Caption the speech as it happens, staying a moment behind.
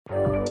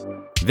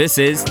This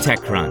is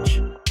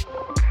TechCrunch.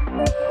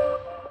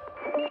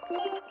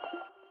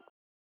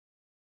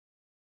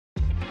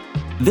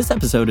 This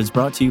episode is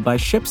brought to you by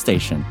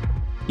ShipStation.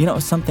 You know,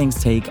 some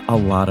things take a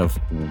lot of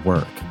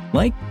work,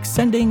 like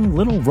sending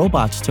little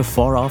robots to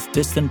far-off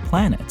distant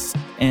planets.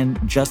 And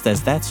just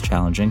as that's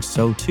challenging,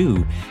 so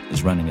too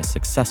is running a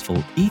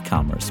successful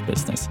e-commerce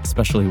business,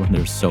 especially when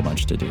there's so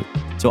much to do.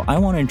 So I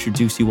want to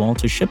introduce you all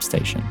to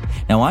ShipStation.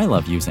 Now, I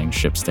love using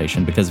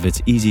ShipStation because of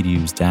its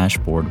easy-to-use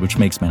dashboard, which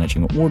makes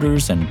managing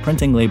orders and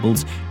printing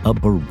labels a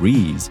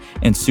breeze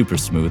and super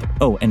smooth.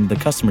 Oh, and the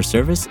customer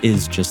service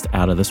is just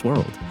out of this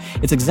world.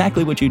 It's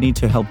exactly what you need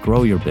to help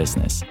grow your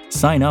business.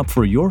 Sign up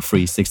for your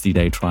free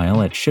 60-day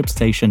trial at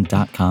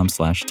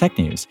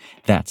shipstation.com/technews.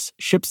 That's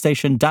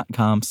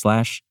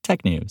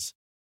shipstation.com/technews.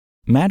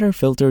 Matter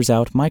filters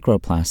out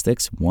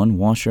microplastics one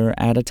washer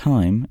at a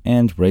time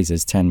and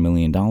raises $10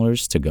 million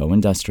to go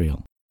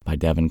industrial, by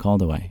Devin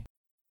Caldaway.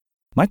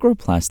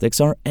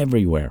 Microplastics are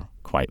everywhere,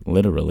 quite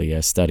literally,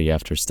 as study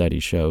after study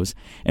shows,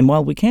 and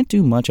while we can't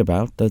do much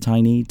about the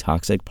tiny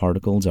toxic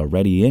particles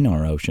already in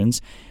our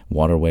oceans,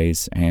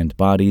 waterways, and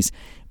bodies,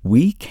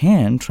 we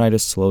can try to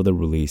slow the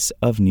release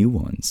of new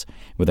ones.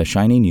 With a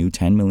shiny new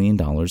 $10 million,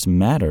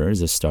 Matter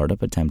is a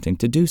startup attempting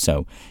to do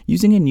so,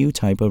 using a new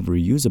type of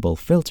reusable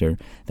filter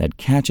that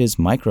catches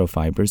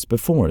microfibers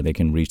before they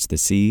can reach the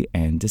sea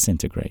and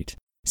disintegrate.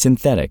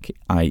 Synthetic,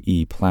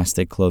 i.e.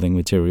 plastic clothing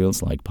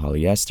materials like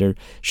polyester,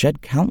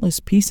 shed countless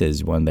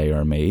pieces when they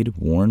are made,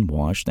 worn,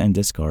 washed, and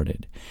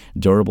discarded.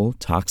 Durable,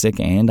 toxic,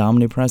 and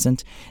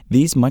omnipresent,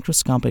 these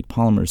microscopic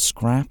polymer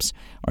scraps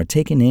are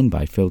taken in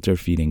by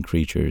filter-feeding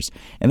creatures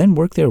and then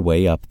work their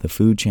way up the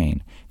food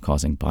chain,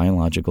 causing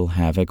biological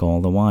havoc all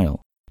the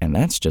while. And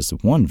that's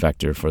just one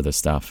vector for the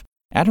stuff.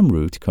 Adam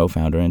Root,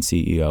 co-founder and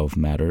CEO of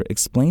Matter,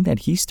 explained that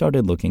he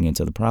started looking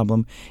into the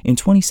problem in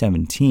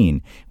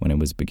 2017 when it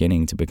was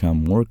beginning to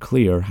become more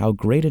clear how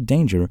great a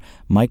danger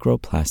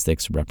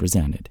microplastics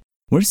represented.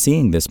 We're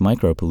seeing this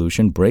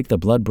micropollution break the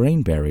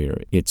blood-brain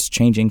barrier. It's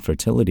changing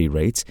fertility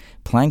rates.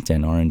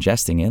 Plankton are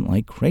ingesting it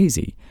like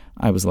crazy.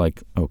 I was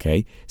like,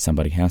 okay,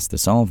 somebody has to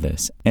solve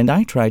this. And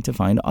I tried to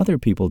find other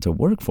people to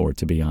work for,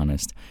 to be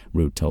honest,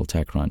 Root told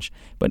TechCrunch.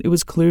 But it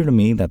was clear to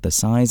me that the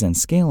size and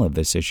scale of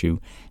this issue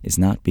is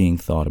not being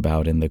thought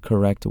about in the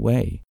correct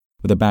way.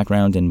 With a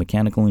background in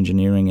mechanical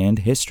engineering and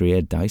history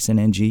at Dyson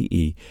and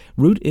GE,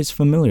 Root is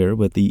familiar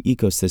with the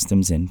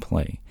ecosystems in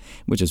play,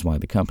 which is why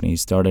the company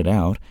started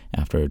out,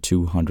 after a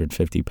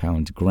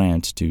 250-pound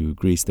grant to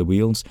grease the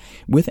wheels,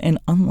 with an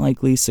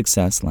unlikely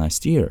success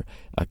last year,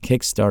 a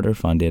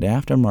Kickstarter-funded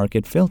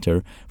aftermarket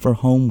filter for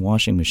home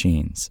washing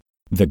machines.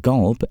 The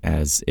Gulp,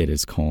 as it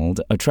is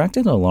called,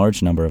 attracted a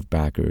large number of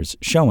backers,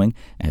 showing,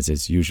 as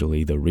is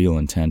usually the real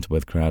intent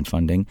with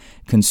crowdfunding,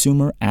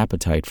 consumer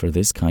appetite for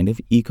this kind of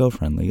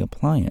eco-friendly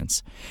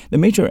appliance. The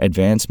major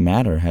advance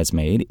Matter has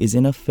made is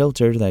in a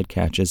filter that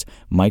catches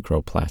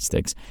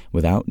microplastics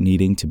without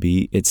needing to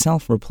be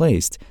itself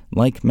replaced,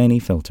 like many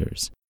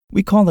filters.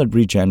 We call it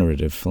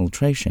regenerative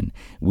filtration.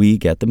 We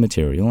get the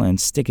material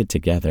and stick it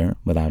together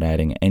without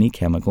adding any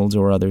chemicals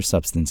or other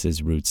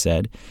substances, Root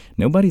said.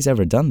 Nobody's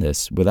ever done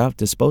this without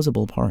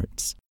disposable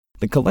parts.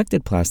 The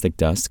collected plastic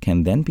dust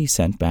can then be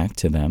sent back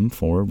to them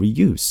for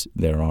reuse.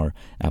 There are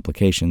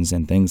applications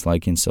in things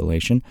like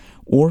insulation,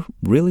 or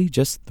really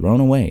just thrown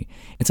away.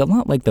 It's a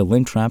lot like the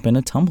lint trap in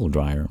a tumble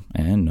dryer,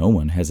 and no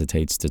one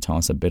hesitates to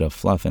toss a bit of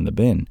fluff in the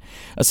bin.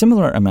 A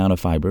similar amount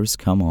of fibers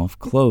come off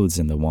clothes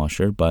in the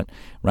washer, but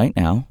right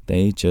now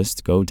they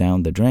just go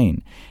down the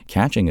drain.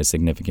 Catching a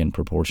significant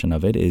proportion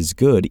of it is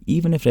good,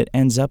 even if it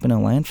ends up in a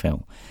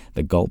landfill.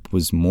 The Gulp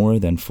was more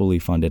than fully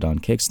funded on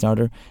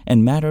Kickstarter,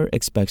 and Matter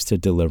expects to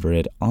deliver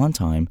it on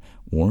time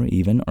or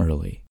even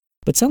early.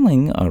 But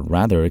selling a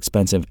rather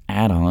expensive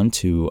add-on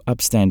to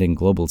upstanding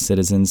global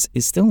citizens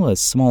is still a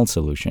small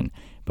solution,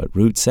 but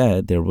Root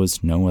said there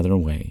was no other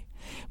way.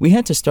 We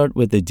had to start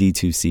with the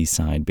D2C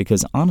side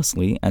because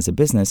honestly, as a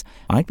business,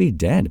 I'd be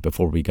dead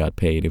before we got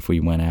paid if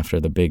we went after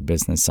the big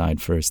business side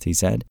first, he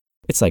said.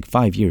 It's like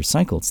 5-year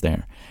cycles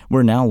there.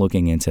 We're now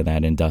looking into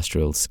that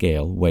industrial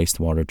scale,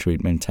 wastewater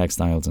treatment,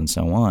 textiles, and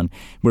so on,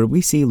 where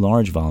we see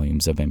large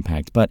volumes of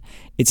impact, but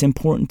it's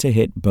important to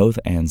hit both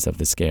ends of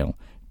the scale.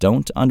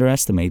 Don't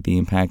underestimate the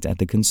impact at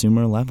the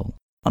consumer level.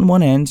 On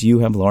one end, you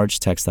have large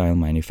textile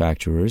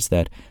manufacturers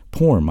that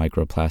pour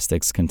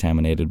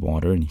microplastics-contaminated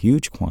water in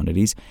huge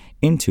quantities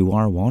into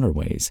our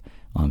waterways.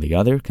 On the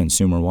other,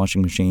 consumer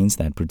washing machines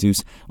that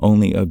produce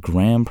only a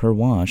gram per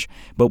wash,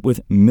 but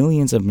with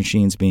millions of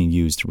machines being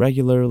used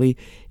regularly,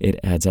 it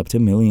adds up to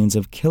millions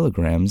of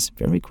kilograms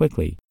very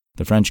quickly.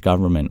 The French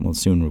government will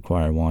soon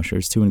require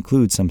washers to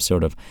include some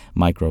sort of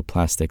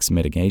microplastics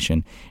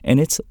mitigation, and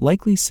it's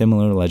likely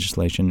similar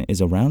legislation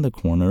is around the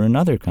corner in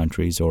other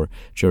countries or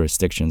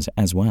jurisdictions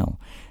as well.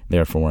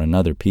 Therefore,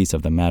 another piece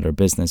of the Matter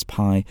business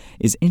pie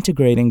is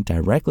integrating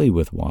directly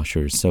with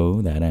washers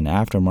so that an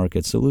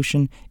aftermarket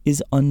solution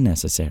is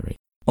unnecessary.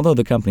 Although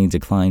the company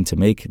declined to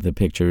make the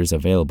pictures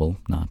available,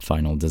 not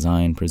final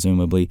design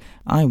presumably,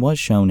 I was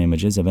shown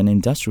images of an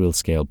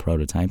industrial-scale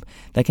prototype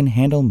that can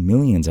handle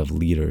millions of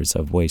liters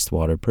of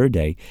wastewater per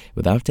day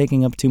without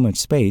taking up too much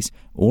space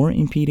or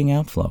impeding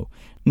outflow.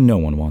 No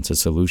one wants a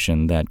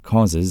solution that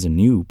causes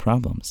new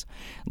problems.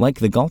 Like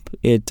the Gulp,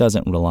 it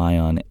doesn't rely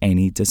on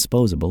any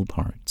disposable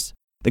parts.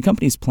 The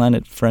company's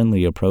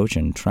planet-friendly approach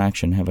and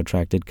traction have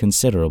attracted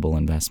considerable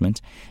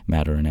investment.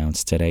 Matter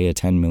announced today a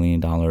 $10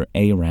 million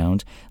A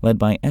round led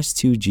by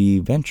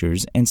S2G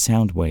Ventures and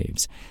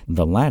Soundwaves.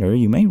 The latter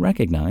you may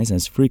recognize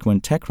as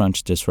frequent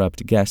TechCrunch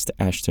Disrupt guest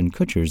Ashton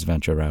Kutcher's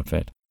venture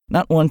outfit.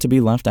 Not one to be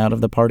left out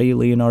of the party,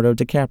 Leonardo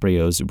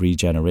DiCaprio's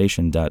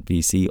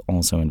Regeneration.vc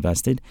also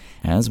invested,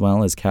 as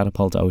well as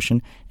Catapult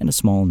Ocean and a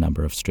small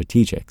number of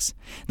strategics.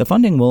 The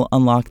funding will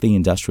unlock the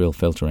industrial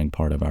filtering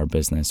part of our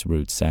business,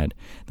 Root said.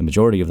 The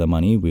majority of the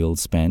money we'll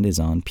spend is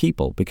on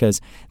people because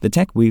the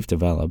tech we've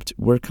developed,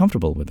 we're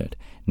comfortable with it.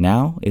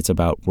 Now it's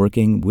about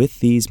working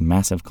with these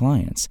massive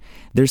clients.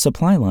 Their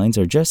supply lines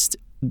are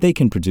they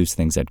can produce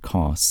things at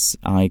costs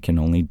I can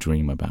only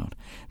dream about.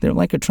 They're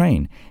like a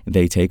train.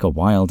 They take a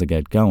while to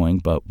get going,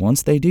 but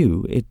once they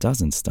do, it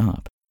doesn't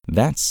stop.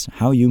 That's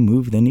how you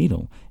move the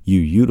needle. You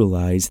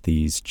utilize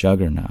these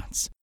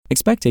juggernauts.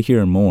 Expect to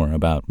hear more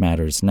about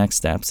Matter's next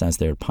steps as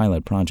their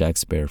pilot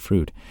projects bear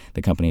fruit.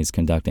 The company is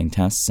conducting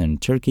tests in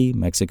Turkey,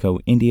 Mexico,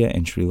 India,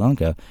 and Sri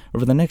Lanka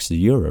over the next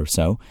year or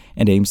so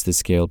and aims to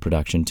scale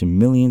production to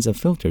millions of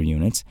filter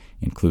units,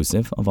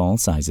 inclusive of all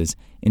sizes,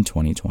 in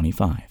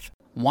 2025.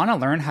 Want to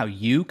learn how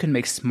you can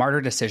make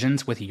smarter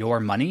decisions with your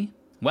money?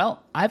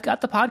 Well, I've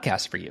got the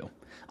podcast for you.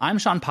 I'm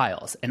Sean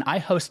Piles, and I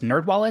host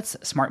NerdWallet's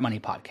Smart Money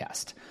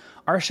Podcast.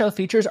 Our show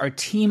features our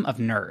team of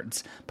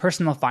nerds,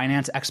 personal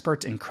finance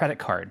experts in credit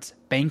cards,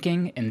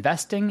 banking,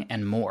 investing,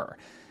 and more.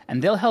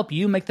 And they'll help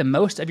you make the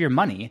most of your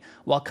money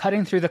while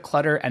cutting through the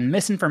clutter and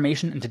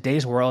misinformation in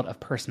today's world of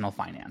personal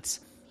finance.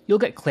 You'll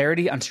get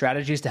clarity on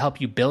strategies to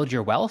help you build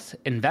your wealth,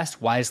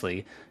 invest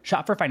wisely,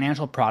 shop for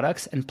financial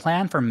products, and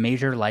plan for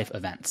major life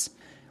events.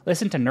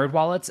 Listen to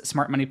NerdWallet's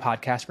Smart Money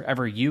Podcast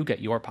wherever you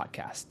get your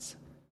podcasts.